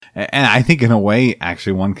And I think in a way,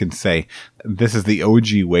 actually, one could say this is the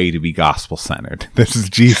OG way to be gospel-centered. This is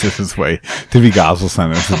Jesus' way to be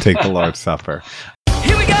gospel-centered, to take the Lord's Supper.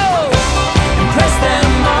 Here we go! Impress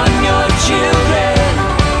them on your children.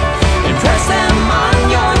 Impress them on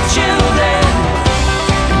your children.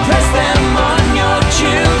 Impress them on your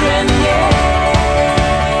children, yeah.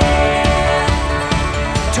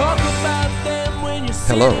 Talk about them when you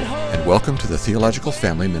sit Hello, at home. and welcome to the Theological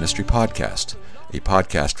Family Ministry Podcast, a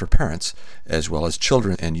podcast for parents as well as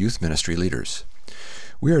children and youth ministry leaders.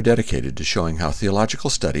 We are dedicated to showing how theological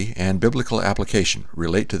study and biblical application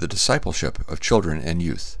relate to the discipleship of children and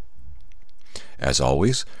youth. As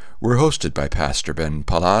always, we're hosted by Pastor Ben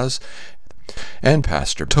Palaz and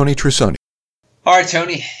Pastor Tony Trusoni. All right,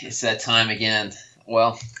 Tony, it's that time again.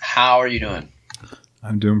 Well, how are you doing?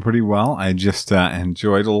 I'm doing pretty well. I just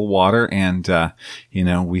enjoyed a little water, and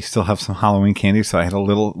we still have some Halloween candy, so I had a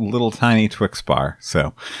little tiny Twix bar.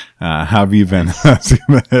 So, how have you been? A few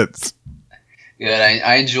minutes. Good.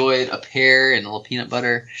 I enjoyed a pear and a little peanut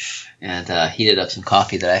butter, and heated up some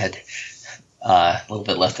coffee that I had a little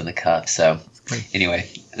bit left in the cup. So, anyway,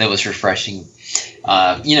 that was refreshing.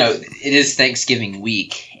 It is Thanksgiving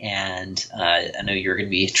week, and I know you're going to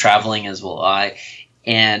be traveling, as will I.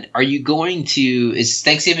 And is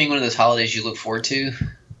Thanksgiving one of those holidays you look forward to?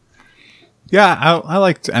 Yeah, I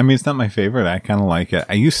like. It's not my favorite. I kind of like it.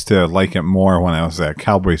 I used to like it more when I was a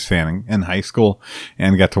Cowboys fan in high school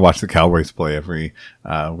and got to watch the Cowboys play every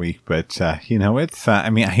week. But it's. I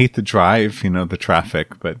hate the drive, the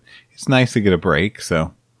traffic, but it's nice to get a break.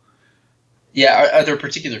 So. Yeah, are there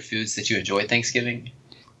particular foods that you enjoy at Thanksgiving?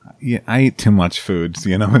 Yeah, I eat too much foods,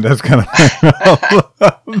 and that's kind of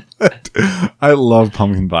I love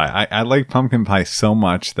pumpkin pie. I like pumpkin pie so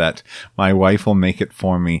much that my wife will make it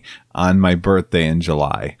for me on my birthday in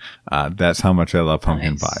July. That's how much I love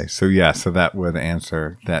pumpkin pie. So that would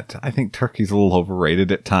answer that. I think turkey's a little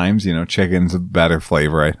overrated at times. Chicken's a better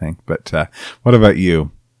flavor, I think. But what about you?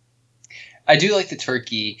 I do like the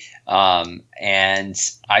turkey, and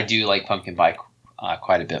I do like pumpkin pie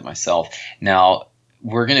quite a bit myself. Now,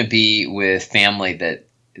 we're going to be with family that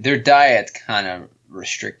their diet's kind of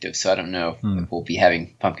restrictive, so I don't know if we'll be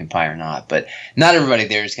having pumpkin pie or not. But not everybody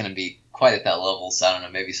there is going to be quite at that level, so I don't know.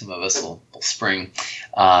 Maybe some of us will spring.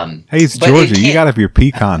 Hey, it's Georgia. You got to have your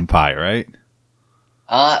pecan pie, right?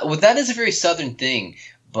 Well, that is a very southern thing.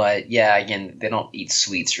 But, yeah, again, they don't eat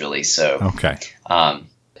sweets really. So okay. But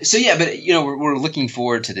we're looking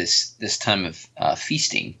forward to this time of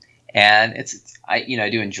feasting, and I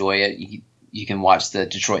do enjoy it. You can watch the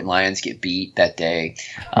Detroit Lions get beat that day.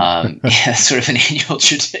 Sort of an annual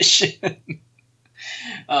tradition.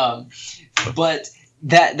 But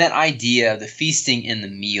that idea of the feasting in the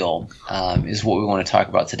meal is what we want to talk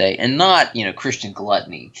about today, and not Christian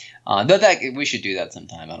gluttony. Though that we should do that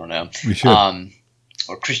sometime. I don't know. We should.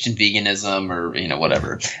 Or Christian veganism, or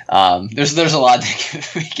whatever. There's a lot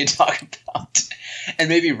that we can talk about, and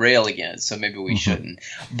maybe rail against. So maybe we shouldn't.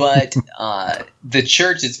 But the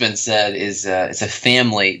church, it's been said, is it's a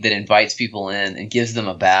family that invites people in and gives them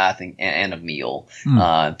a bath and a meal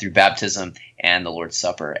through baptism and the Lord's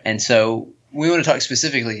Supper. And so we want to talk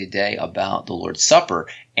specifically today about the Lord's Supper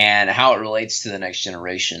and how it relates to the next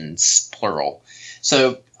generations, plural.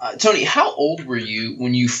 So, Tony, how old were you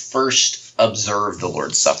when you first observed the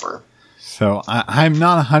Lord's Supper? So I'm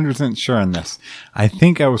not 100% sure on this. I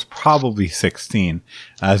think I was probably 16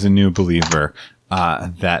 as a new believer.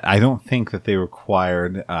 That I don't think that they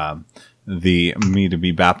required me to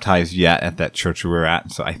be baptized yet at that church we were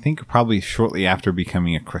at. So I think probably shortly after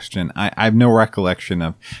becoming a Christian. I have no recollection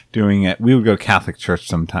of doing it. We would go to Catholic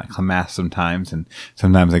church mass sometimes, and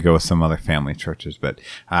sometimes I go with some other family churches. But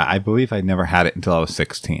I believe I never had it until I was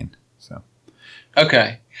 16. So.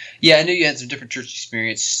 Okay. Yeah, I knew you had some different church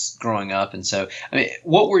experience growing up, and so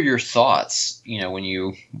what were your thoughts? When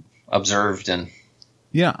you observed and.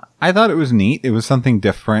 Yeah, I thought it was neat. It was something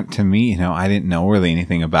different to me. I didn't know really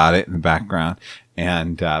anything about it in the background,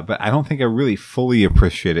 and but I don't think I really fully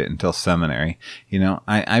appreciated it until seminary.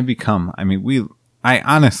 I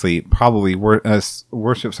honestly probably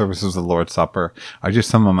worship services of the Lord's Supper are just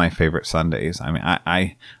some of my favorite Sundays.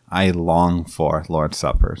 I long for Lord's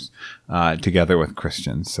Suppers together with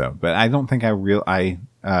Christians. So, but I don't think I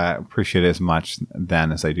appreciate it as much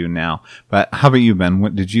then as I do now. But how about you,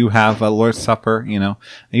 Ben? Did you have a Lord's Supper?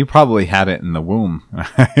 You probably had it in the womb,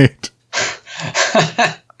 right?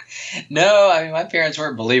 No, my parents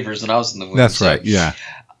weren't believers when I was in the womb. That's right. Yeah.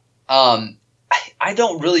 I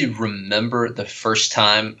don't really remember the first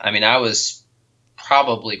time. I was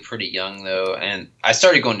probably pretty young though, and I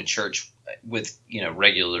started going to church with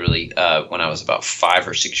regularly when I was about 5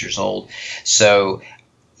 or 6 years old. So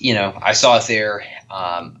I saw it there.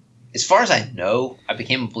 As far as I know, I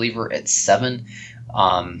became a believer at 7.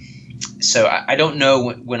 So I don't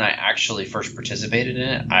know when I actually first participated in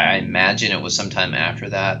it. I imagine it was sometime after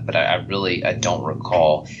that, but I don't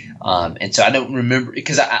recall. And so I don't remember,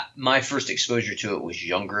 because my first exposure to it was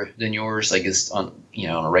younger than yours, like it's on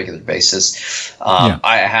a regular basis.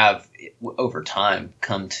 I have over time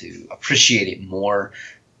come to appreciate it more,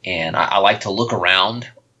 and I like to look around,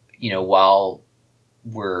 while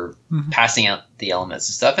we're passing out the elements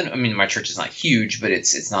and stuff. And I mean, my church is not huge, but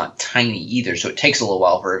it's not tiny either. So it takes a little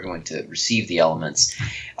while for everyone to receive the elements.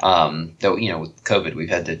 Though, with COVID, we've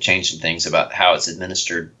had to change some things about how it's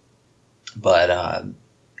administered. But,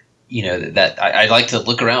 that I like to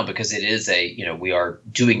look around, because it is we are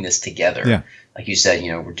doing this together. Yeah. Like you said,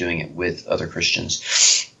 we're doing it with other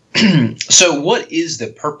Christians. So what is the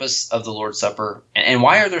purpose of the Lord's Supper, and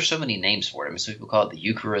why are there so many names for it? I mean, some people call it the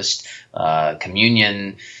Eucharist,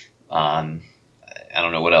 communion. I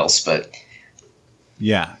don't know what else, but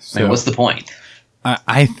yeah. So what's the point?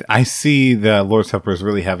 I see the Lord's Supper as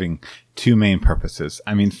really having two main purposes.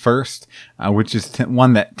 I mean, first, which is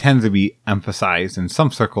one that tends to be emphasized in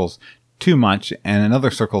some circles too much, and in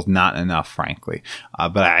other circles not enough, frankly.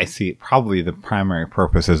 But I see probably the primary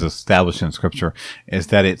purpose, as established in Scripture, is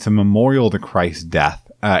that it's a memorial to Christ's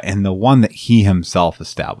death, and the one that he himself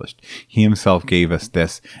established. He himself gave us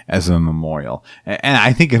this as a memorial. And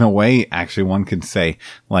I think in a way, actually, one could say,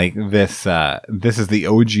 like, this is the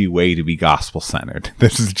OG way to be gospel-centered.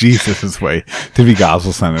 This is Jesus' way to be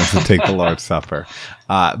gospel-centered, to take the Lord's Supper.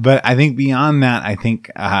 But I think beyond that,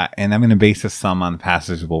 and I'm going to base this some on the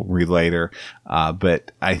passage we'll read later,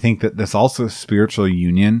 but I think that there's also spiritual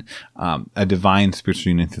union, a divine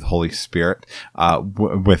spiritual union through the Holy Spirit,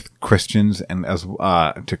 with Christians and as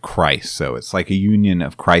to Christ. So it's like a union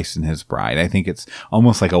of Christ and his bride. I think it's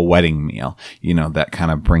almost like a wedding meal, that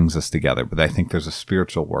kind of brings us together. But I think there's a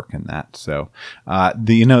spiritual work in that. So,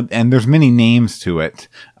 and there's many names to it.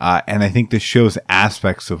 And I think this shows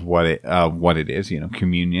aspects of what it is,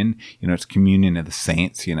 communion, it's communion of the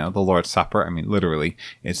saints, the Lord's Supper. I mean, literally,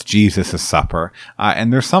 it's Jesus' supper.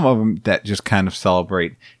 And there's some of them that just kind of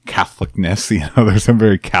celebrate Catholicness. There's some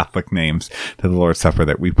very Catholic names to the Lord's Supper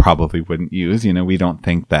that we probably wouldn't use. We don't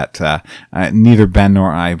think that, neither Ben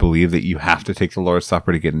nor I believe that you have to take the Lord's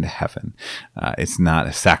Supper to get into heaven. It's not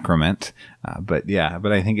a sacrament. But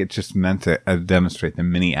I think it's just meant to demonstrate the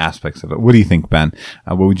many aspects of it. What do you think, Ben?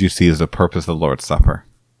 What would you see as the purpose of the Lord's Supper?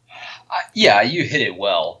 Yeah, you hit it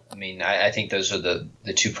well. I mean, I think those are the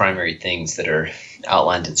two primary things that are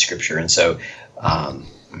outlined in Scripture. And so,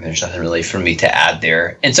 there's nothing really for me to add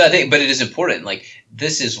there. And so I think, but it is important. Like,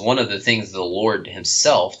 this is one of the things the Lord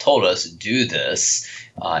himself told us, do this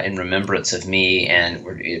in remembrance of me. And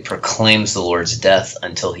it proclaims the Lord's death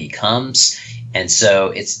until he comes. And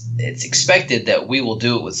so it's expected that we will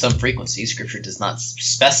do it with some frequency. Scripture does not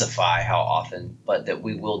specify how often, but that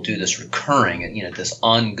we will do this recurring, this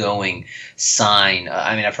ongoing sign.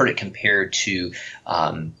 I've heard it compared to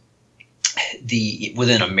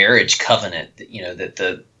within a marriage covenant,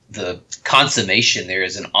 that the consummation there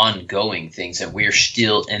is an ongoing thing. So we're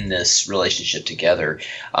still in this relationship together,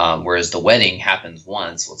 whereas the wedding happens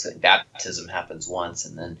once. Let's say baptism happens once,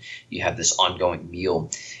 and then you have this ongoing meal.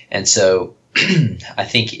 And so I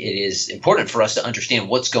think it is important for us to understand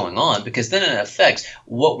what's going on, because then it affects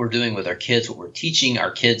what we're doing with our kids, what we're teaching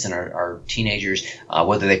our kids and our teenagers,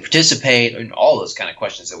 whether they participate, and all those kind of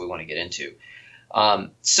questions that we want to get into.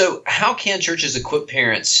 So how can churches equip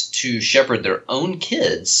parents to shepherd their own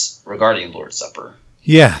kids regarding Lord's Supper?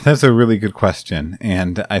 Yeah, that's a really good question.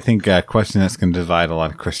 And I think a question that's going to divide a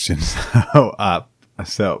lot of Christians up.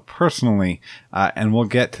 So personally, and we'll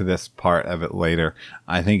get to this part of it later,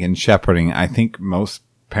 I think in shepherding, I think most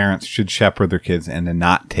parents should shepherd their kids into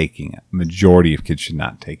not taking it. Majority of kids should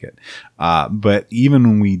not take it. But even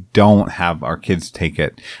when we don't have our kids take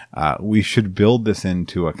it, we should build this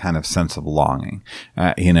into a kind of sense of longing,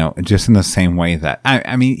 just in the same way that,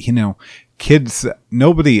 kids,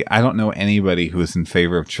 I don't know anybody who is in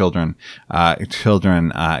favor of children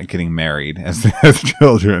getting married as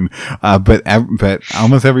children. But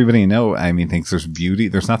almost everybody thinks there's beauty.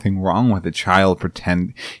 There's nothing wrong with a child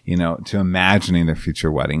to imagining their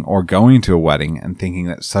future wedding or going to a wedding and thinking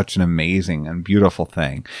that's such an amazing and beautiful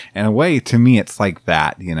thing. In a way, to me, it's like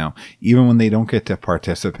that, even when they don't get to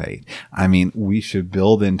participate. We should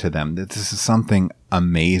build into them that this is something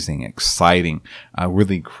amazing, exciting,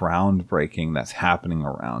 really groundbreaking that's happening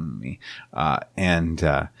around me. I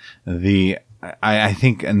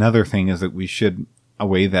think another thing is that we should a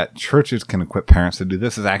way that churches can equip parents to do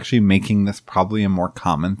this is actually making this probably a more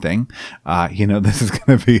common thing. This is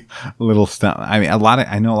going to be a little stuff. I mean,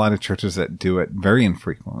 I know a lot of churches that do it very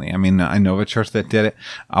infrequently. I mean, I know of a church that did it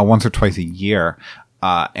once or twice a year.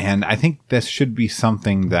 And I think this should be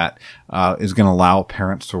something that is going to allow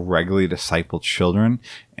parents to regularly disciple children,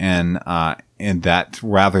 and that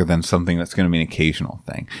rather than something that's going to be an occasional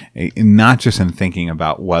thing, not just in thinking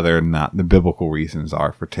about whether or not the biblical reasons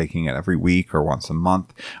are for taking it every week or once a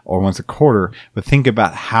month or once a quarter, but think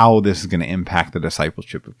about how this is going to impact the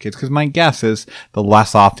discipleship of kids. Because my guess is the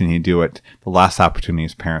less often you do it, the less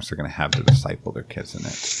opportunities parents are going to have to disciple their kids in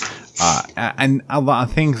it. And a lot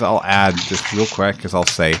of things I'll add just real quick is I'll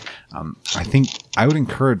say, I think I would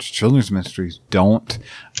encourage children's ministries, don't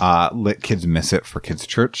let kids miss it for kids'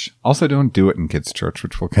 church. Also, don't do it in kids' church,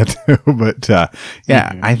 which we'll get to. But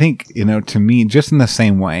I think, to me, just in the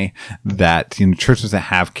same way that, churches that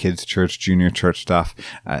have kids' church, junior church stuff,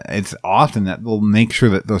 it's often that they'll make sure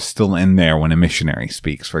that they're still in there when a missionary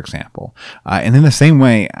speaks, for example. And in the same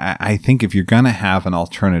way, I think if you're going to have an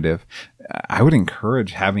alternative, I would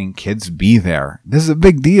encourage having kids be there. This is a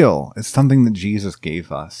big deal. It's something that Jesus gave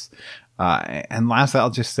us. And last,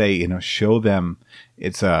 I'll just say, show them.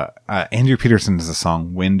 It's Andrew Peterson has a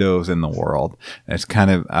song, Windows in the World. It's kind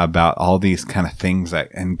of about all these kind of things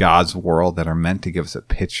that in God's world that are meant to give us a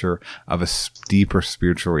picture of a deeper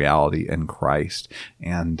spiritual reality in Christ.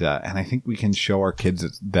 And I think we can show our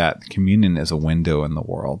kids that communion is a window in the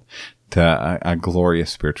world to a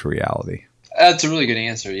glorious spiritual reality. That's a really good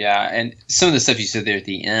answer, yeah. And some of the stuff you said there at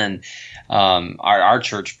the end, our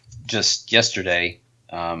church just yesterday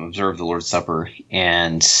observed the Lord's Supper,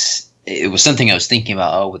 and it was something I was thinking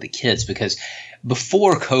about with the kids, because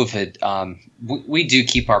before COVID, we do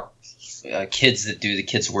keep our kids that do the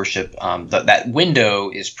kids worship. That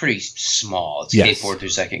window is pretty small. It's Yes. K4 through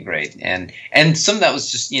second grade, and some of that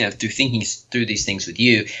was just through thinking through these things with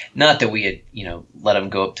you. Not that we had let them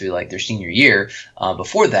go up through like their senior year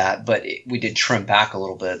before that, but we did trim back a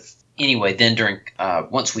little bit. Anyway, then during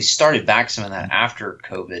once we started back some of that after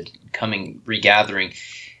COVID regathering,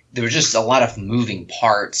 there was just a lot of moving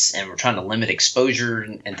parts, and we're trying to limit exposure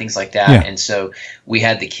and things like that. Yeah. And so we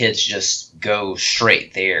had the kids just go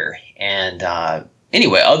straight there. And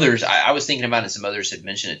anyway, others, I was thinking about it, some others had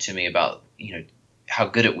mentioned it to me about, how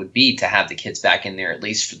good it would be to have the kids back in there, at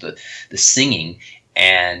least for the singing.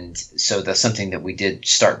 And so that's something that we did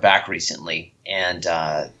start back recently. And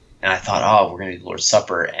I thought, we're going to do the Lord's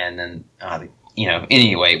Supper. And then,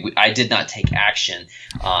 anyway, I did not take action.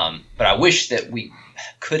 But I wish that we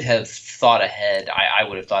could have thought ahead. I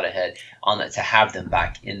would have thought ahead on that, to have them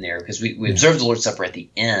back in there, because we observed the Lord's Supper at the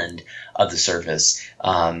end of the service.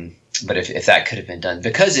 But if that could have been done,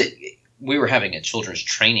 because we were having a children's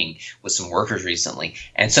training with some workers recently,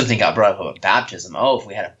 and something got brought up about baptism. If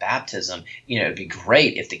we had a baptism, it'd be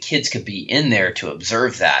great if the kids could be in there to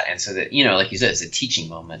observe that. And so that, like you said, it's a teaching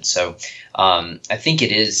moment. So I think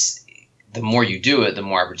it is, the more you do it, the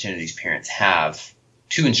more opportunities parents have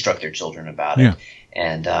to instruct their children about it,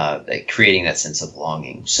 and creating that sense of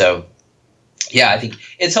longing. So yeah, I think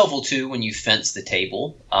it's helpful too when you fence the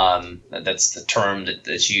table. That's the term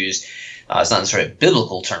that's used. It's not necessarily a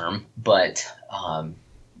biblical term, but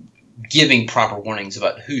giving proper warnings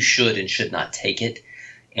about who should and should not take it.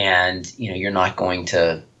 And, you're not going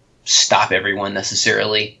to stop everyone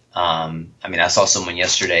necessarily. I saw someone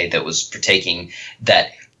yesterday that was partaking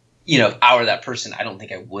that, if I were that person, I don't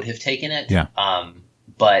think I would have taken it. Yeah.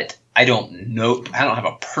 But I don't know. I don't have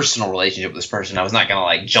a personal relationship with this person. I was not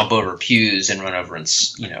going to jump over pews and run over and,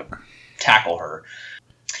 tackle her.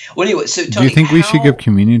 Well, anyway, so Tony, do you think we should give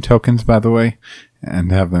communion tokens, by the way,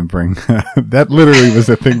 and have them bring? That literally was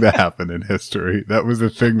a thing that happened in history. That was a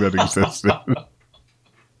thing that existed.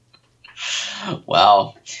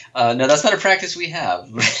 Wow. No, that's not a practice we have.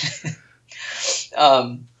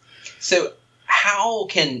 So how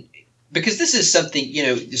can, because this is something,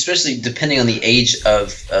 especially depending on the age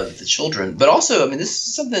of the children, but also, this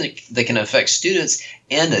is something that can affect students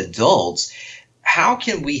and adults. How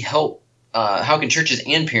can we help? How can churches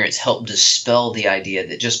and parents help dispel the idea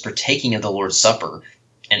that just partaking of the Lord's Supper,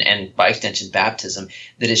 and by extension baptism,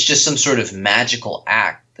 that it's just some sort of magical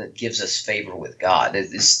act that gives us favor with God?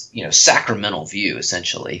 This sacramental view,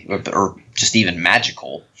 essentially, or just even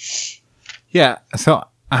magical. Yeah, so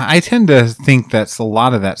I tend to think that's a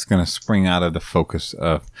lot of that's going to spring out of the focus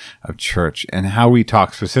of church and how we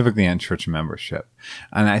talk specifically on church membership.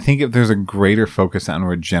 And I think if there's a greater focus on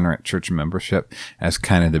regenerate church membership as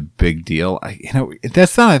kind of the big deal,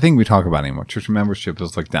 that's not a thing we talk about anymore. Church membership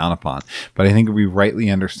is looked down upon. But I think if we rightly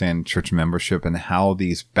understand church membership and how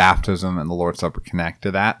these baptism and the Lord's Supper connect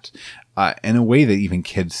to that, in a way that even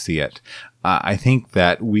kids see it, I think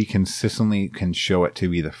that we consistently can show it to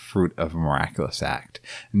be the fruit of a miraculous act,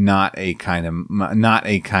 not a kind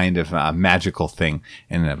of magical thing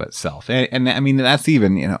in and of itself. And I mean, that's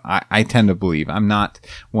even, I tend to believe, I'm not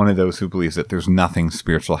one of those who believes that there's nothing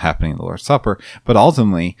spiritual happening in the Lord's Supper, but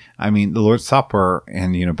ultimately, I mean, the Lord's Supper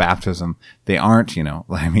and, baptism, they aren't,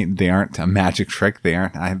 they aren't a magic trick.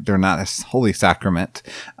 They're not a holy sacrament,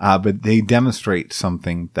 but they demonstrate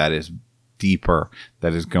something that is deeper,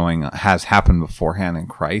 that has happened beforehand in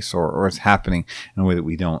Christ, or is happening in a way that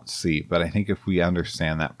we don't see. But I think if we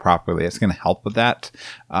understand that properly, it's going to help with that.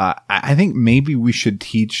 I think maybe we should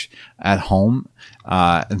teach at home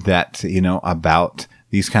that, about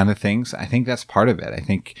these kind of things. I think that's part of it. I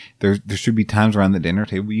think there should be times around the dinner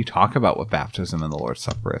table where you talk about what baptism and the Lord's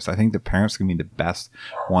Supper is. I think the parents can be the best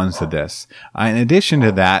ones to this. In addition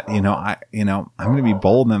to that, I'm going to be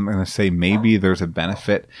bold and I'm going to say maybe there's a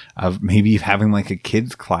benefit of maybe having like a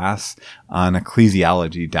kids class on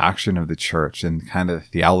ecclesiology, doctrine of the church, and kind of the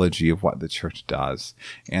theology of what the church does,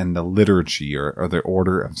 and the liturgy or the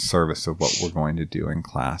order of service of what we're going to do in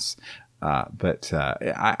class. But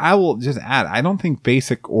I will just add, I don't think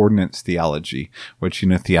basic ordinance theology, which,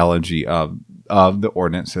 theology of the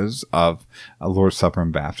ordinances of a Lord's Supper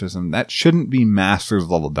and baptism, that shouldn't be master's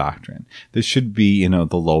level doctrine. This should be, the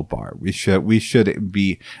low bar. We should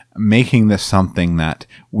be making this something that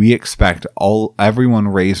we expect everyone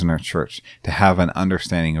raised in our church to have an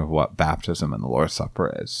understanding of what baptism and the Lord's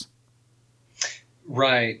Supper is.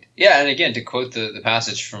 Right. Yeah. And again, to quote the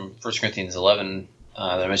passage from 1 Corinthians 11,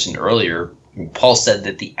 that I mentioned earlier, Paul said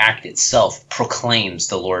that the act itself proclaims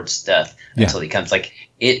the Lord's death until he comes. Like,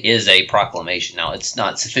 it is a proclamation. Now, it's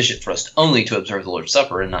not sufficient for us only to observe the Lord's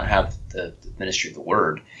Supper and not have the ministry of the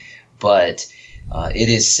Word, but it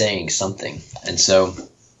is saying something. And so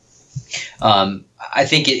I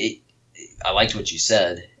think I liked what you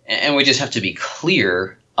said, and we just have to be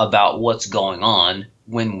clear about what's going on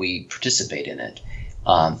when we participate in it.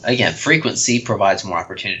 Again, frequency provides more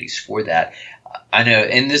opportunities for that. I know,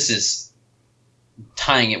 and this is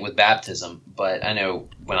tying it with baptism, but I know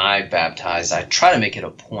when I baptize, I try to make it a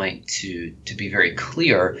point to be very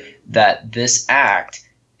clear that this act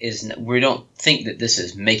we don't think that this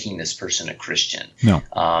is making this person a Christian. No.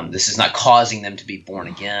 This is not causing them to be born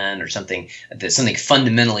again or something, that something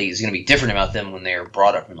fundamentally is going to be different about them when they are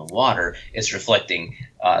brought up in the water. It's reflecting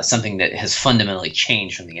something that has fundamentally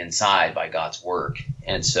changed from the inside by God's work.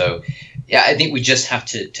 And so, yeah, I think we just have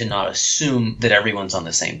to not assume that everyone's on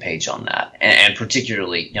the same page on that, and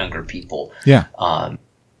particularly younger people. Yeah.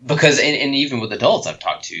 Because, and even with adults I've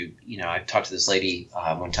talked to, I talked to this lady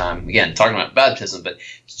one time, again, talking about baptism, but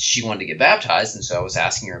she wanted to get baptized. And so I was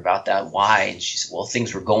asking her about that, why. And she said, well,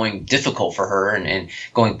 things were going difficult for her and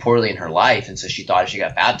going poorly in her life. And so she thought if she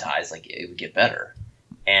got baptized, like, it would get better.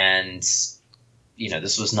 And,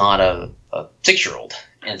 this was not a 6-year-old.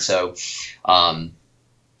 And so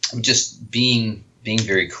just being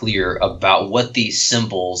very clear about what these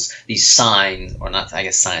symbols, these signs, or not, I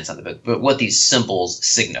guess signs not the book, but what these symbols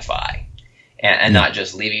signify, and not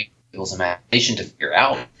just leaving people's imagination to figure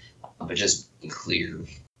out, but just being clear.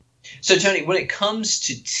 So, Tony, when it comes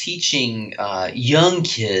to teaching young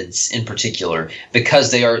kids in particular,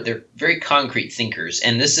 because they're very concrete thinkers,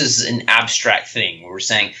 and this is an abstract thing where we're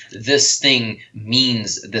saying this thing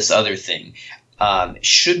means this other thing,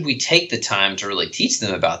 should we take the time to really teach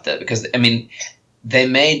them about that? Because, they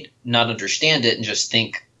may not understand it and just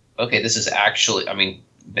think, okay, this is actually,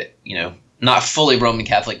 not fully Roman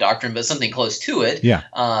Catholic doctrine, but something close to it. Yeah.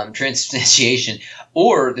 Transubstantiation.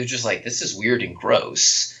 Or they're just like, this is weird and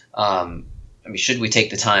gross. Should we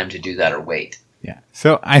take the time to do that or wait? Yeah.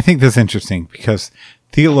 So I think that's interesting because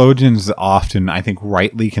theologians often, I think,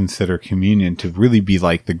 rightly consider communion to really be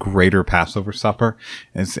like the greater Passover supper.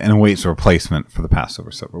 It's, in a way, it's a replacement for the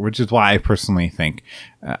Passover supper, which is why I personally think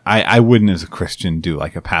I wouldn't, as a Christian, do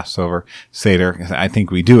like a Passover Seder. I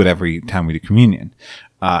think we do it every time we do communion.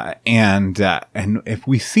 And if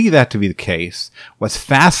we see that to be the case, what's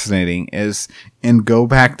fascinating is, and go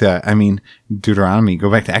back to, Deuteronomy,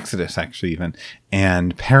 go back to Exodus, actually, even,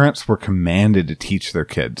 and parents were commanded to teach their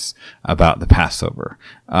kids about the Passover.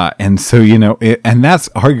 And so, and that's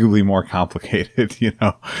arguably more complicated,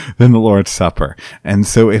 than the Lord's Supper. And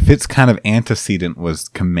so if its kind of antecedent was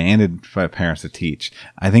commanded by parents to teach,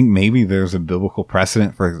 I think maybe there's a biblical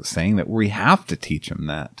precedent for saying that we have to teach them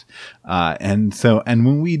that. And when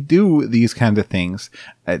when we do these kinds of things,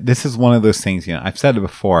 this is one of those things, I've said it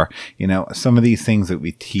before, some of these things that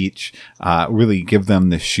we teach, really give them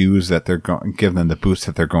the shoes that give them the boots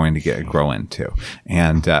that they're going to grow into.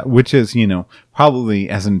 And, which is, probably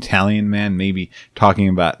as an Italian man, maybe talking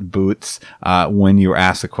about boots, when you were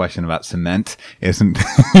asked a question about cement isn't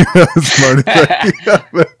the smartest idea.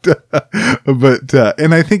 But,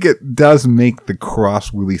 and I think it does make the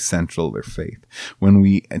cross really central to their faith when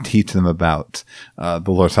we teach them about, the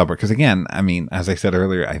Lord's Supper. Because again, as I said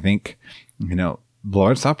earlier, I think, the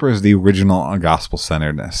Lord's Supper is the original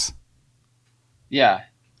gospel-centeredness. Yeah.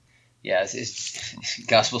 Yeah, it's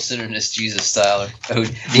gospel-centeredness, Jesus style, or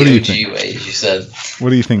the OG way, as you said. What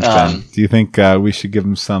do you think, Ben? Do you think we should give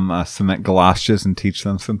them some cement galoshes and teach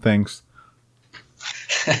them some things?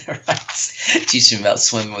 Right. Teach them about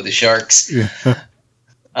swimming with the sharks.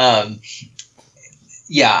 Yeah.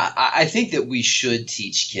 Yeah, I think that we should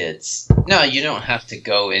teach kids. No, you don't have to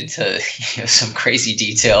go into some crazy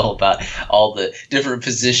detail about all the different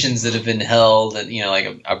positions that have been held, and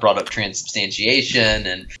like I brought up transubstantiation,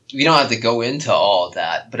 and we don't have to go into all of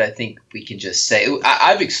that. But I think we can just say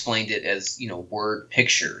I've explained it as word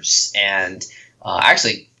pictures, and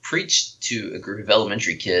actually preached to a group of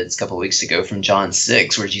elementary kids a couple of weeks ago from John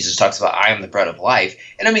 6, where Jesus talks about, I am the bread of life.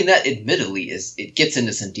 And that admittedly it gets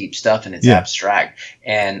into some deep stuff, and it's abstract.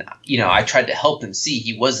 And, I tried to help them see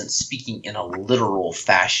he wasn't speaking in a literal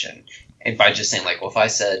fashion. And by just saying if I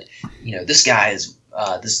said, this guy is,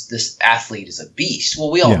 this athlete is a beast.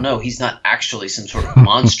 Well, we all know he's not actually some sort of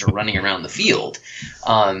monster running around the field.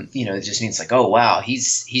 It just means oh, wow,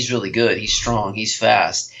 he's really good. He's strong. He's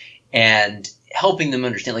fast. And helping them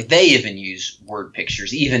understand, they even use word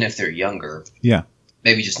pictures, even if they're younger. Yeah.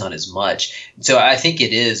 Maybe just not as much. So I think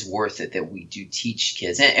it is worth it that we do teach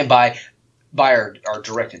kids, and by our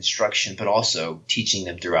direct instruction, but also teaching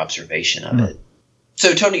them through observation of it.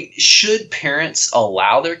 So, Tony, should parents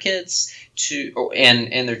allow their kids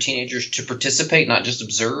and their teenagers to participate, not just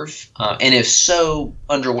observe? And if so,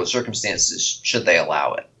 under what circumstances should they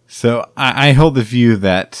allow it? So I hold the view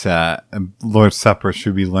that Lord's Supper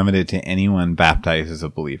should be limited to anyone baptized as a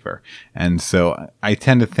believer. And so I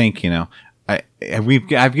tend to think,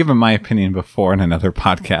 I've given my opinion before in another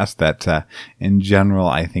podcast that in general,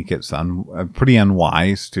 I think it's pretty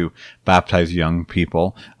unwise to baptize young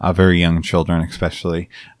people, very young children especially.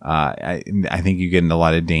 I think you get into a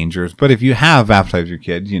lot of dangers. But if you have baptized your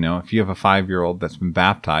kid, if you have a 5-year-old that's been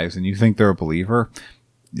baptized and you think they're a believer,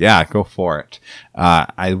 yeah, go for it.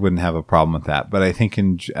 I wouldn't have a problem with that. But I think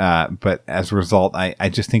but as a result, I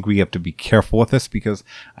just think we have to be careful with this, because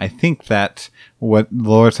I think that what the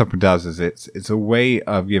Lord's Supper does is it's a way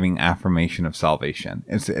of giving affirmation of salvation.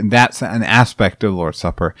 And that's an aspect of the Lord's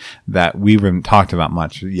Supper that we haven't talked about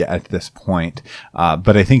much yet at this point.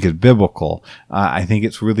 But I think it's biblical. I think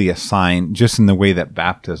it's really a sign, just in the way that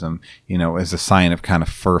baptism, is a sign of kind of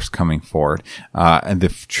first coming forward, and the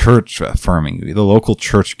church affirming you. The local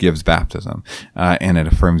church gives baptism, and it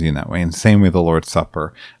affirms you in that way. And the same way the Lord's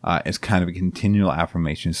Supper is kind of a continual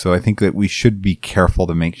affirmation. So I think that we should be careful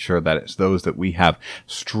to make sure that it's those that we have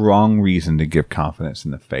strong reason to give confidence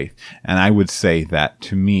in the faith. And I would say that,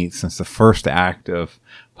 to me, since the first act of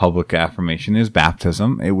public affirmation is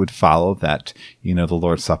baptism, it would follow that, the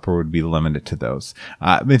Lord's Supper would be limited to those.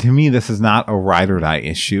 But to me, this is not a ride or die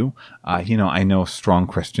issue. I know strong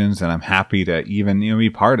Christians, and I'm happy to even, be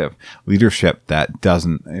part of leadership that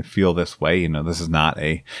doesn't feel this way. This is not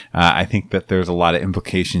I think that there's a lot of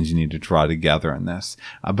implications you need to draw together in this.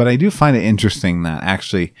 But I do find it interesting that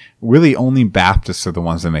actually really only Baptists are the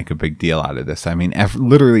ones that make a big deal out of this.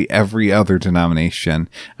 Literally every other denomination,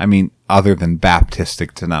 other than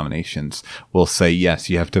Baptistic denominations, will say, yes,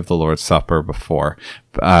 you have to have the Lord's Supper before,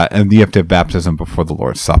 and you have to have baptism before the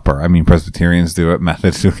Lord's Supper. Presbyterians do it,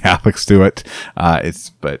 Methodists do, Catholics do it.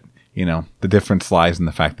 But the difference lies in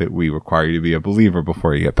the fact that we require you to be a believer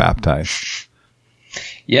before you get baptized.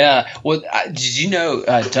 Yeah. Well, did you know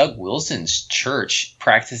Doug Wilson's church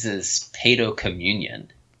practices paedo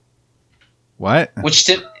communion? What?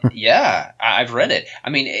 Yeah, I've read it.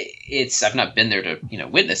 I've not been there to,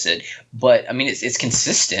 witness it, but it's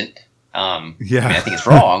consistent. Yeah. I think it's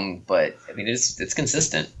wrong, but it's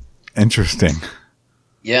consistent. Interesting.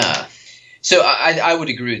 Yeah. So I would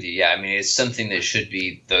agree with you. Yeah. It's something that should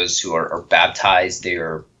be those who are baptized. They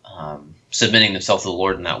are submitting themselves to the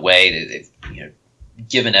Lord in that way. They've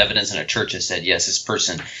given evidence, and a church has said, yes, this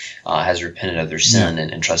person has repented of their sin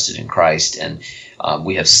and trusted in Christ. And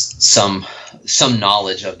we have some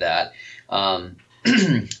knowledge of that.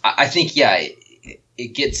 I think,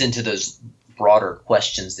 it gets into those broader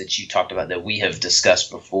questions that you talked about that we have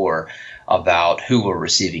discussed before about who we're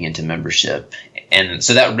receiving into membership. And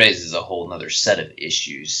so that raises a whole other set of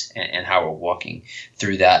issues and how we're walking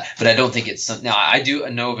through that. But I don't think it's something. Now, I do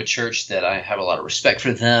know of a church that I have a lot of respect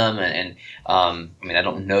for them. And I mean, I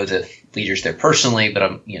don't know the leaders there personally,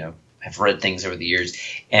 but have read things over the years.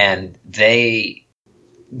 And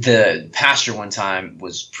the pastor one time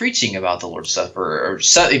was preaching about the Lord's Supper, or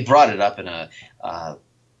so he brought it up in a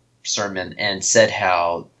sermon and said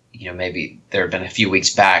how, maybe there had been a few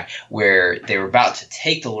weeks back where they were about to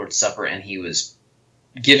take the Lord's Supper, and he was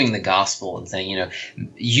giving the gospel and saying,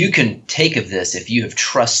 you can take of this if you have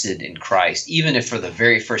trusted in Christ, even if for the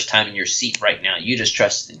very first time in your seat right now, you just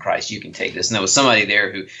trusted in Christ, you can take this. And there was somebody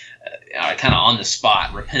there who kind of on the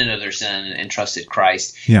spot repented of their sin and trusted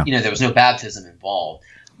Christ. Yeah. There was no baptism involved.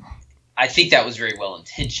 I think that was very well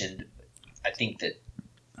intentioned. I think that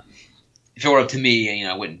if it were up to me,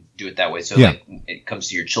 I wouldn't do it that way. So like it comes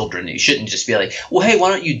to your children, you shouldn't just be like, well, hey, why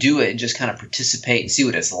don't you do it and just kind of participate and see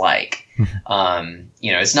what it's like.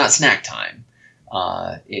 It's not snack time.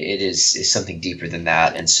 It is something deeper than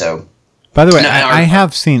that. And so, by the way, I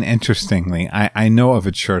have seen, interestingly, I know of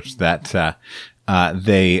a church that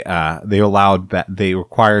they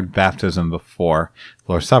required baptism before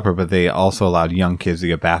Lord's Supper, but they also allowed young kids to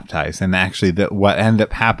get baptized. And actually, what ended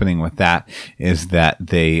up happening with that is that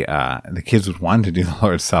the kids would want to do the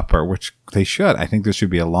Lord's Supper, which they should. I think there should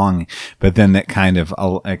be a longing, but then it kind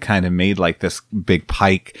of made like this big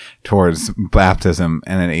pike towards baptism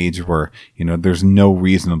at an age where there's no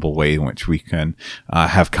reasonable way in which we can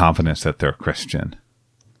have confidence that they're Christian.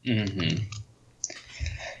 Mm-hmm.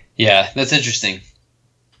 Yeah, that's interesting.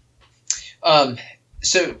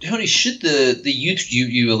 So, Tony, should the youth,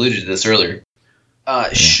 you alluded to this earlier,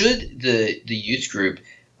 should the youth group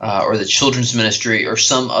or the children's ministry or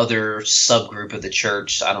some other subgroup of the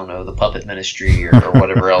church, I don't know, the puppet ministry or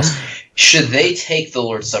whatever else, should they take the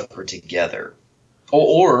Lord's Supper together?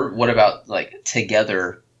 Or what about like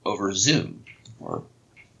together over Zoom?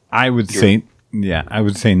 I would say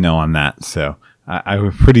no on that. So I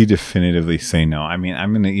would pretty definitively say no. I mean,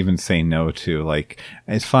 I'm going to even say no to, like,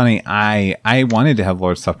 it's funny. I wanted to have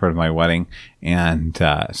Lord's Supper at my wedding, and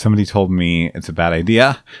somebody told me it's a bad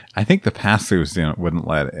idea. I think the pastor wouldn't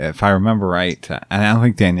let it, if I remember right. And I don't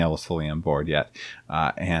think Danielle was fully on board yet.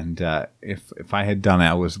 If I had done it,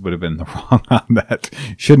 I would have been the wrong on that.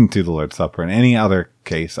 Shouldn't do the Lord's Supper in any other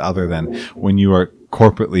case other than when you are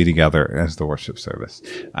corporately together as the worship service.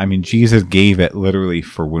 I mean, Jesus gave it literally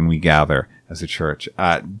for when we gather as a church.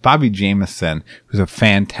 Bobby Jameson, who's a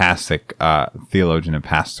fantastic theologian and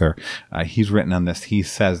pastor, he's written on this. He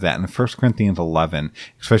says that in 1 Corinthians 11,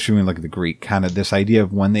 especially when you look at the Greek, kind of this idea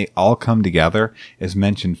of when they all come together is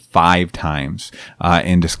mentioned 5 times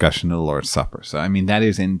in discussion of the Lord's Supper. So, I mean, that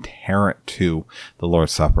is inherent to the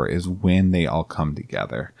Lord's Supper, is when they all come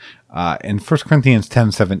together. In 1 Corinthians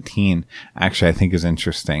 10:17, actually, I think is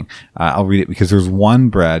interesting. I'll read it because there's one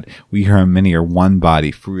bread. We here in many are one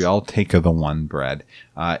body, for we all take of the one bread.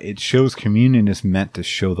 It shows communion is meant to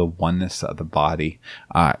show the oneness of the body.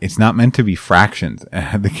 It's not meant to be fractions.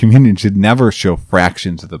 The communion should never show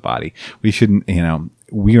fractions of the body. We shouldn't,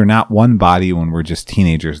 we are not one body when we're just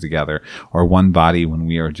teenagers together, or one body when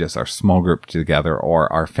we are just our small group together,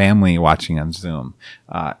 or our family watching on Zoom.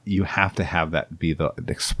 You have to have that be the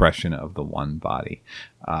expression of the one body.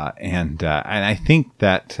 And I think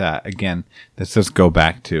that, again, this does go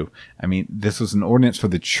back to, I mean, this was an ordinance for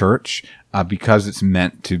the church, because it's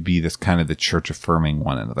meant to be this kind of the church affirming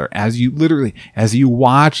one another. As you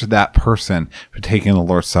watch that person partaking the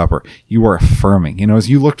Lord's Supper, you are affirming, as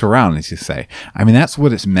you looked around, as you say. I mean, that's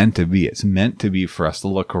what it's meant to be. It's meant to be for us to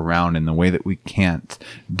look around in the way that we can't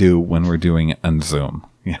do when we're doing it on Zoom.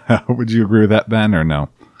 Yeah. Would you agree with that, Ben, or no?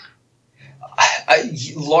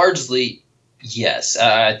 Largely, yes.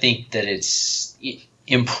 I think that it's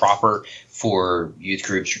improper for youth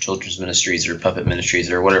groups or children's ministries or puppet ministries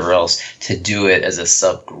or whatever else to do it as a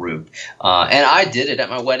subgroup. And I did it at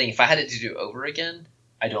my wedding. If I had it to do over again,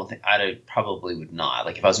 I probably would not.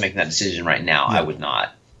 Like if I was making that decision right now, I would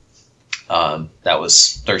not. That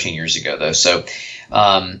was 13 years ago though. So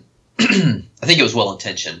I think it was well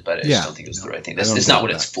intentioned, but I just don't think it was the right thing. That's not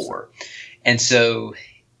what it's for. And so,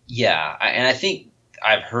 yeah. And I think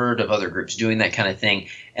I've heard of other groups doing that kind of thing.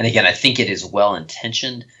 And again, I think it is well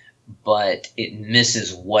intentioned, but it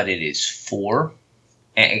misses what it is for,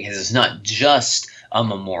 because it's not just a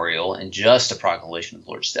memorial and just a proclamation of the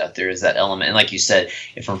Lord's death. There is that element, and like you said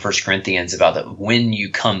from 1 Corinthians about that when you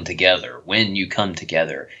come together,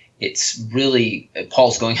 it's really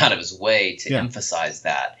Paul's going out of his way to emphasize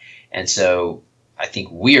that. And so I think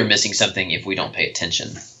we are missing something if we don't pay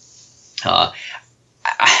attention.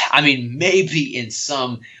 I mean, maybe in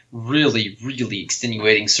some really, really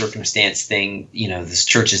extenuating circumstance thing, this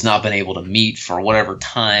church has not been able to meet for whatever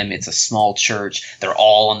time. It's a small church. They're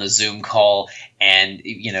all on the Zoom call. And,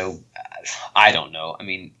 I don't know. I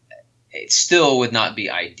mean, it still would not be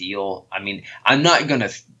ideal. I mean, I'm not going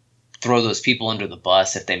to throw those people under the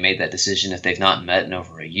bus if they made that decision, if they've not met in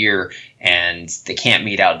over a year and they can't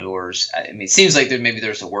meet outdoors. I mean, it seems like maybe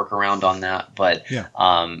there's a workaround on that, but Yeah.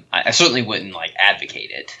 I certainly wouldn't advocate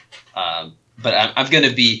it. But I'm going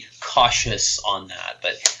to be cautious on that.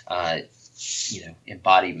 But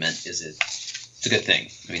embodiment it's a good thing.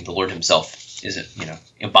 I mean, the Lord Himself isn't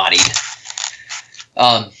embodied.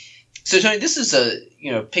 So Tony, this is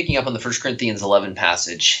picking up on the 1 Corinthians 11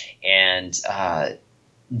 passage and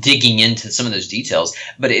digging into some of those details,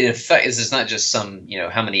 but it's not just some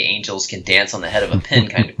how many angels can dance on the head of a pin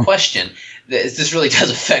kind of question. This really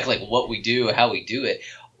does affect what we do, how we do it.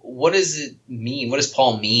 What does it mean? What does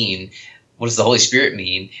Paul mean? What does the Holy Spirit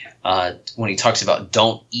mean when he talks about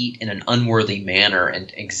don't eat in an unworthy manner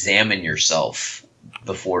and examine yourself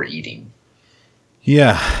before eating?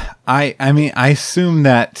 Yeah, I mean, I assume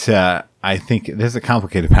that I think this is a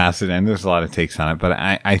complicated passage and there's a lot of takes on it, but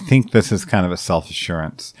I think this is kind of a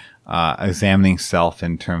self-assurance, examining self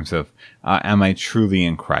in terms of, am I truly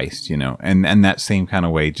in Christ, and that same kind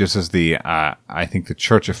of way, just as I think the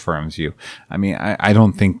church affirms you. I mean, I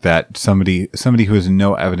don't think that somebody who has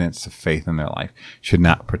no evidence of faith in their life should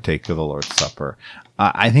not partake of the Lord's Supper.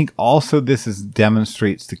 I think also this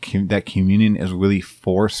demonstrates that communion is really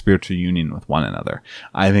for spiritual union with one another.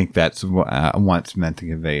 I think that's what it's meant to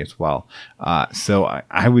convey as well. So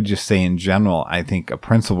I would just say in general, I think a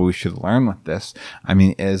principle we should learn with this,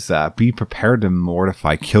 is be prepared to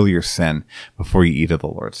mortify, kill your sin before you eat of the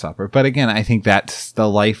Lord's Supper. But again, I think that's the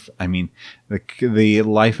life. The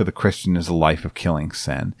life of the Christian is a life of killing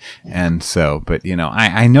sin. And so, but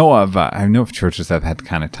I know of churches that have had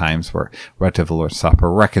kind of times where we're at the Lord's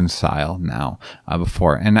Supper, reconcile now,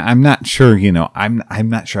 before. And I'm not sure, I'm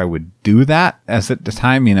not sure I would do that as at the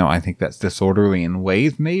time. I think that's disorderly in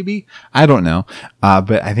ways, maybe. I don't know.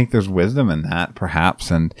 But I think there's wisdom in that,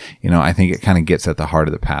 perhaps. And, I think it kind of gets at the heart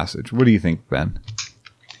of the passage. What do you think, Ben?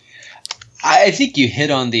 I think you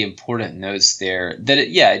hit on the important notes there that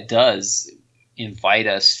it does invite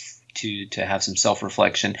us to have some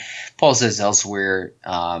self-reflection. Paul says elsewhere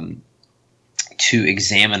to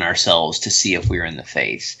examine ourselves to see if we're in the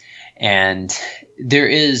faith. And there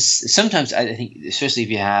is sometimes, I think, especially if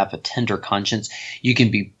you have a tender conscience, you can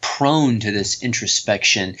be prone to this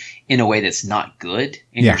introspection in a way that's not good.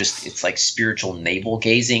 And it's like spiritual navel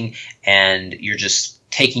gazing, and you're just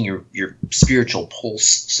taking your spiritual pulse,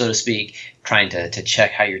 so to speak, trying to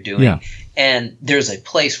check how you're doing. Yeah. And there's a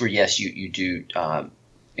place where, yes, you do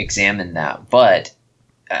examine that. But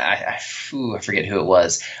I forget who it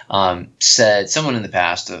was, said, someone in the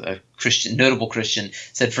past, a Christian, notable Christian,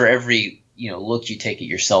 said, for every look you take at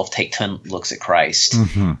yourself, take 10 looks at Christ.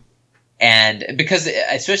 Mm-hmm. And because,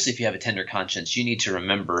 especially if you have a tender conscience, you need to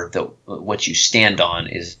remember that what you stand on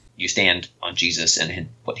is you stand on Jesus and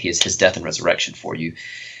what his death and resurrection for you.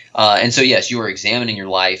 And so, yes, you are examining your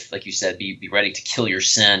life. Like you said, be ready to kill your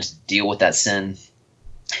sin, to deal with that sin.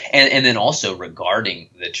 And then also regarding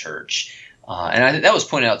the church. And I think that was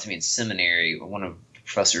pointed out to me in seminary. One of the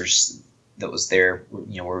professors that was there, where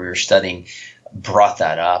we were studying, brought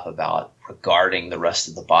that up about regarding the rest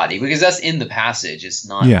of the body, because that's in the passage. It's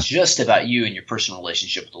not just about you and your personal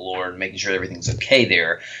relationship with the Lord, making sure everything's okay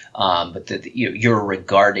there, but that you're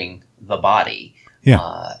regarding the body.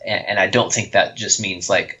 Yeah. And I don't think that just means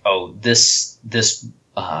this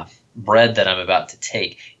bread that I'm about to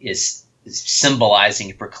take is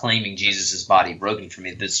symbolizing and proclaiming Jesus' body broken for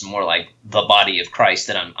me. That's more like the body of Christ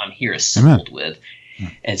that I'm here assembled with.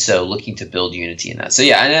 And so looking to build unity in that. So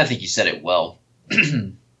yeah, and I think you said it well.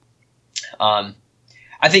 I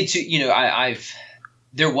think too,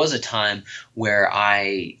 there was a time where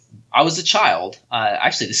I was a child.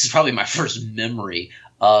 Actually, this is probably my first memory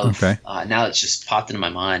of, now it's just popped into my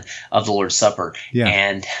mind, of the Lord's Supper. Yeah.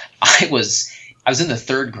 And I was in the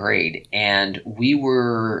third grade, and we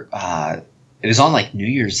were, it was on New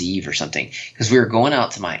Year's Eve or something, because we were going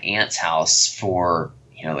out to my aunt's house for,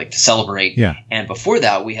 to celebrate. Yeah. And before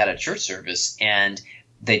that, we had a church service, and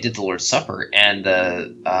they did the Lord's Supper, and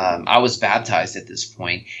I was baptized at this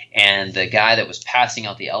point, and the guy that was passing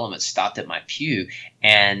out the elements stopped at my pew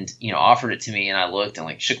and, offered it to me, and I looked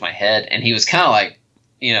and shook my head, and he was kind of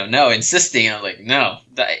no, insisting. And I was like, no.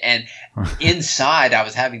 And inside I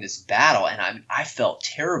was having this battle, and I felt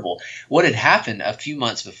terrible. What had happened a few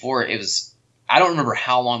months before, I don't remember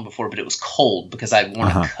how long before, but it was cold because I'd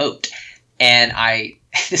worn a coat. And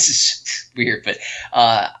this is weird, but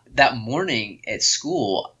that morning at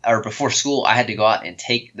school, or before school, I had to go out and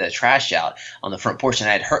take the trash out on the front porch. And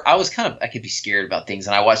I could be scared about things.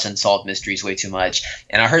 And I watched Unsolved Mysteries way too much.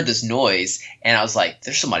 And I heard this noise, and I was like,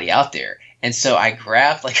 there's somebody out there. And so I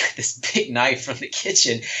grabbed like this big knife from the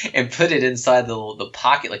kitchen and put it inside the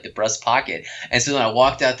pocket, like the breast pocket. And so then I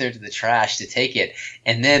walked out there to the trash to take it.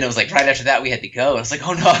 And then it was like right after that we had to go. And I was like,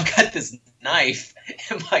 oh no, I've got this knife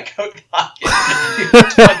in my coat pocket.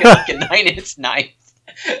 It's fucking like a 9-inch knife.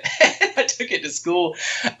 I took it to school.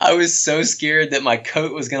 I was so scared that my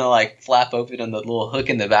coat was going to like flap open on the little hook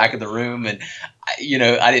in the back of the room. And,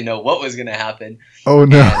 I didn't know what was going to happen. Oh,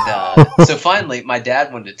 no. And so finally, my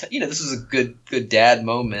dad wanted to, this was a good dad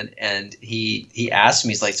moment. And he asked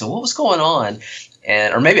me, he's like, so what was going on?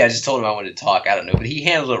 Or maybe I just told him I wanted to talk. I don't know. But he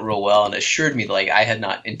handled it real well and assured me like I had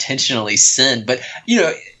not intentionally sinned. But,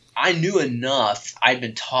 I knew enough. I'd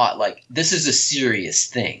been taught like this is a serious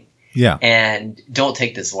thing. Yeah. And don't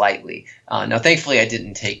take this lightly. Now, thankfully, I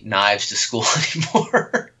didn't take knives to school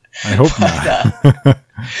anymore. I hope not.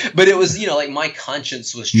 But it was, like my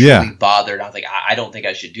conscience was truly bothered. I was like, I don't think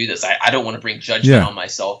I should do this. I don't want to bring judgment on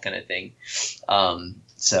myself kind of thing.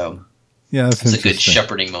 So that's it's a good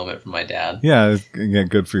shepherding moment for my dad. Yeah,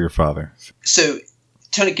 good for your father. So,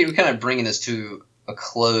 Tony, we're kind of bringing this to a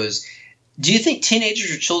close. Do you think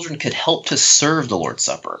teenagers or children could help to serve the Lord's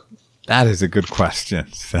Supper? That is a good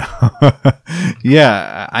question. So,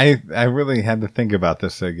 I really had to think about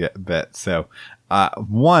this a bit. So,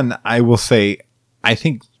 one, I will say, I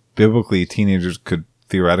think biblically teenagers could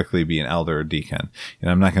theoretically be an elder or deacon. And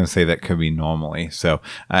I'm not going to say that could be normally. So,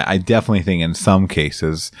 I definitely think in some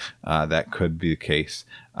cases that could be the case.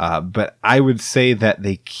 But I would say that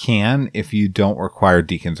they can if you don't require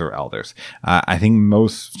deacons or elders. I think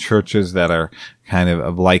most churches that are kind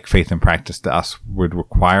of like Faith and Practice to us would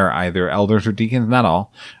require either elders or deacons, not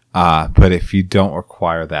all. But if you don't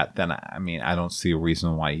require that, then I don't see a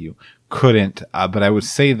reason why you couldn't. But I would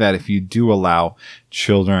say that if you do allow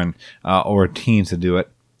children or teens to do it,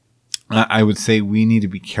 I would say we need to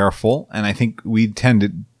be careful. And I think we tend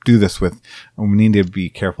to do this we need to be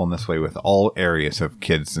careful in this way with all areas of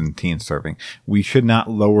kids and teen serving. We should not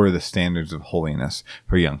lower the standards of holiness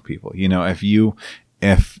for young people.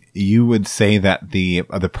 If you would say that the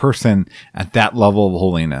person at that level of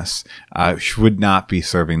holiness should not be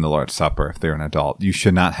serving the Lord's Supper if they're an adult, you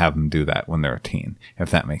should not have them do that when they're a teen, if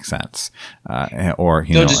that makes sense. Or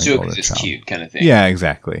don't just do it because it's cute, kind of thing. Yeah,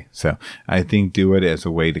 exactly. So I think do it as a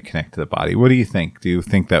way to connect to the body. What do you think? Do you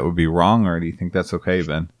think that would be wrong, or do you think that's okay,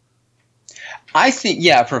 Ben? I think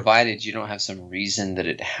provided you don't have some reason that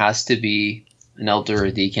it has to be an elder or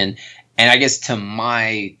a deacon. And I guess to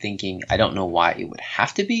my thinking, I don't know why it would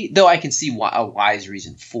have to be, though I can see a wise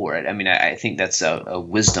reason for it. I think that's a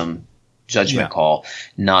wisdom judgment call,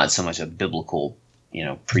 not so much a biblical,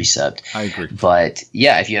 precept. I agree. But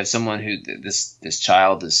if you have someone who this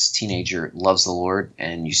child, this teenager loves the Lord,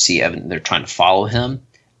 and you see they're trying to follow him,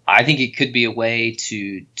 I think it could be a way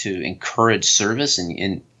to encourage service.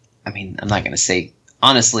 And I'm not going to say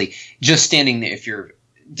honestly, just standing there. If you're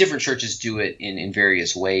different churches do it in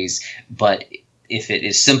various ways, but if it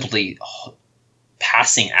is simply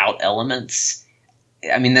passing out elements,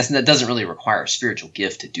 that doesn't really require a spiritual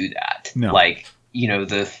gift to do that. No. Like,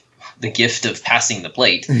 the gift of passing the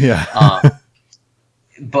plate. Yeah.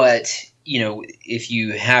 But, if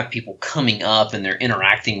you have people coming up and they're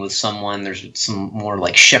interacting with someone, there's some more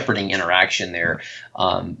like shepherding interaction there.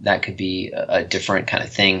 That could be a different kind of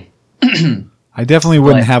thing. I definitely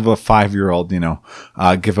wouldn't have a 5-year-old,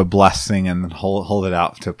 give a blessing and then hold it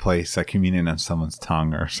out to place a communion on someone's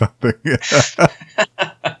tongue or something.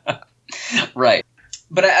 Right.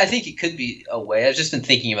 But I think it could be a way. I've just been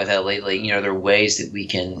thinking about that lately. There are ways that we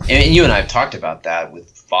can, and you and I have talked about that with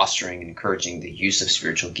fostering and encouraging the use of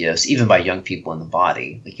spiritual gifts, even by young people in the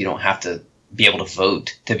body. Like, you don't have to be able to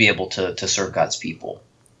vote to be able to serve God's people.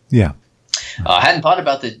 Yeah. I hadn't thought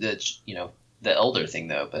about the elder thing,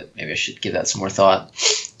 though, but maybe I should give that some more thought.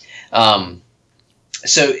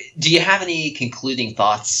 So do you have any concluding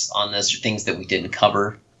thoughts on this, or things that we didn't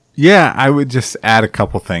cover? Yeah, I would just add a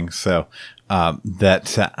couple things. So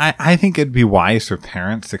I think it'd be wise for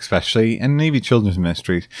parents, especially, and maybe children's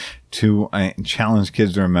ministries, to challenge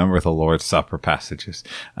kids to remember the Lord's Supper passages.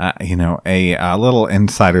 A little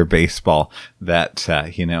insider baseball that,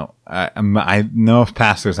 I know of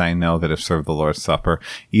pastors I know that have served the Lord's Supper,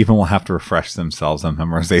 even will have to refresh themselves on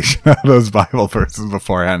memorization of those Bible verses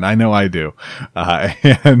beforehand. I know I do.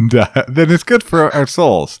 And then it's good for our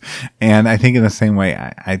souls. And I think in the same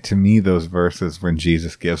way, to me, those verses when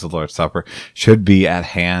Jesus gives the Lord's Supper should be at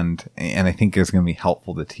hand. And I think it's going to be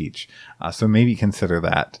helpful to teach. So maybe consider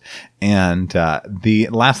that. And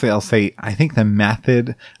lastly, I'll say, I think the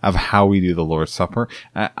method of how we do the Lord's Supper,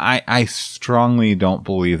 I strongly don't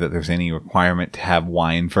believe that there's any requirement to have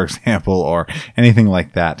wine, for example, or anything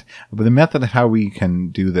like that. But the method of how we can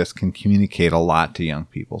do this can communicate a lot to young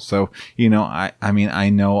people. So, I mean, I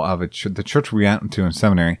know of the church we went to in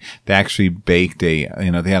seminary, they actually baked they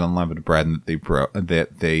had unleavened bread, and the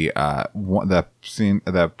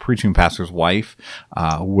preaching pastor's wife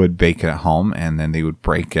would bake it at home, and then they would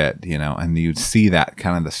break it, and you'd see that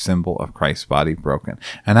kind of the symbol of Christ's body broken.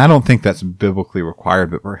 And I don't think that's biblically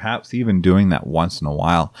required, but perhaps even doing that once in a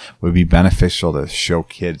while would be beneficial to show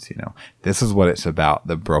kids, this is what it's about,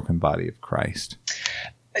 the broken body of Christ.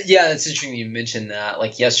 Yeah, it's interesting you mentioned that.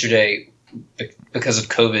 Like yesterday, because of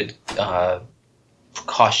COVID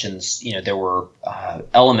precautions, there were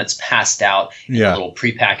elements passed out in a little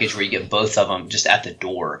prepackaged where you get both of them just at the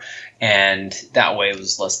door, and that way it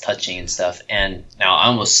was less touching and stuff. And now I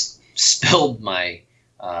almost spilled my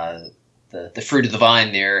the fruit of the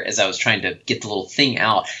vine there as I was trying to get the little thing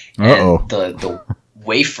out. And the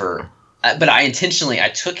wafer, but I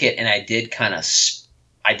took it and I did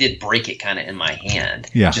break it kind of in my hand,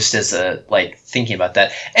 just as thinking about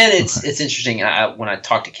that. And it's interesting when I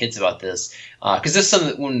talk to kids about this, because this is something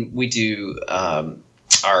that when we do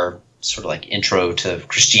our sort of like intro to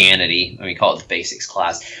Christianity, and we call it the basics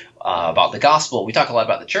class, about the gospel, we talk a lot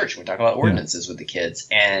about the church. We talk about ordinances with the kids,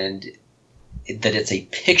 and that it's a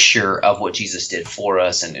picture of what Jesus did for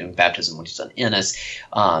us and in baptism, what he's done in us,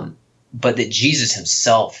 but that Jesus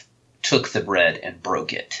himself took the bread and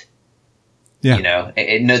broke it. Yeah.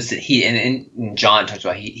 It notes that and John talks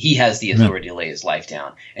about he has the authority to lay his life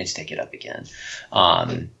down and to take it up again.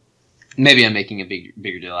 Maybe I'm making a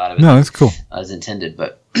bigger deal out of it. No, that's cool. As intended,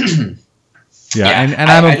 but and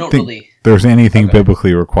I don't think there's anything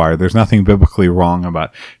biblically required. There's nothing biblically wrong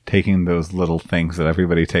about taking those little things that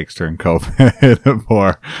everybody takes during COVID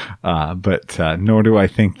for, but nor do I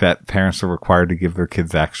think that parents are required to give their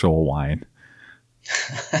kids actual wine.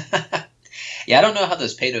 Yeah, I don't know how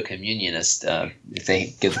those pedo communionists, if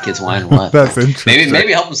they give the kids wine or what. That's interesting.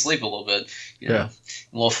 Maybe help them sleep a little bit. A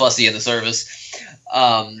little fussy in the service.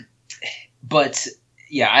 But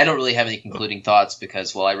yeah, I don't really have any concluding thoughts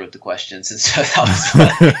because, I wrote the questions, and so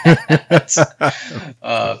that was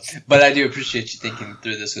but I do appreciate you thinking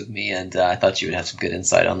through this with me, and I thought you would have some good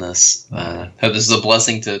insight on this. Hope this is a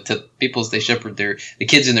blessing to people as they shepherd the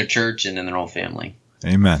kids in their church and in their own family.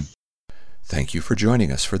 Amen. Thank you for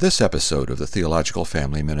joining us for this episode of the Theological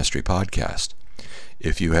Family Ministry Podcast.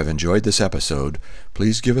 If you have enjoyed this episode,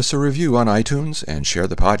 please give us a review on iTunes and share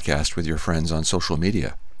the podcast with your friends on social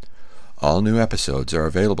media. All new episodes are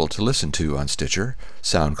available to listen to on Stitcher,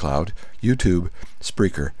 SoundCloud, YouTube,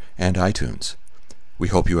 Spreaker, and iTunes. We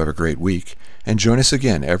hope you have a great week, and join us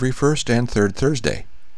again every first and third Thursday.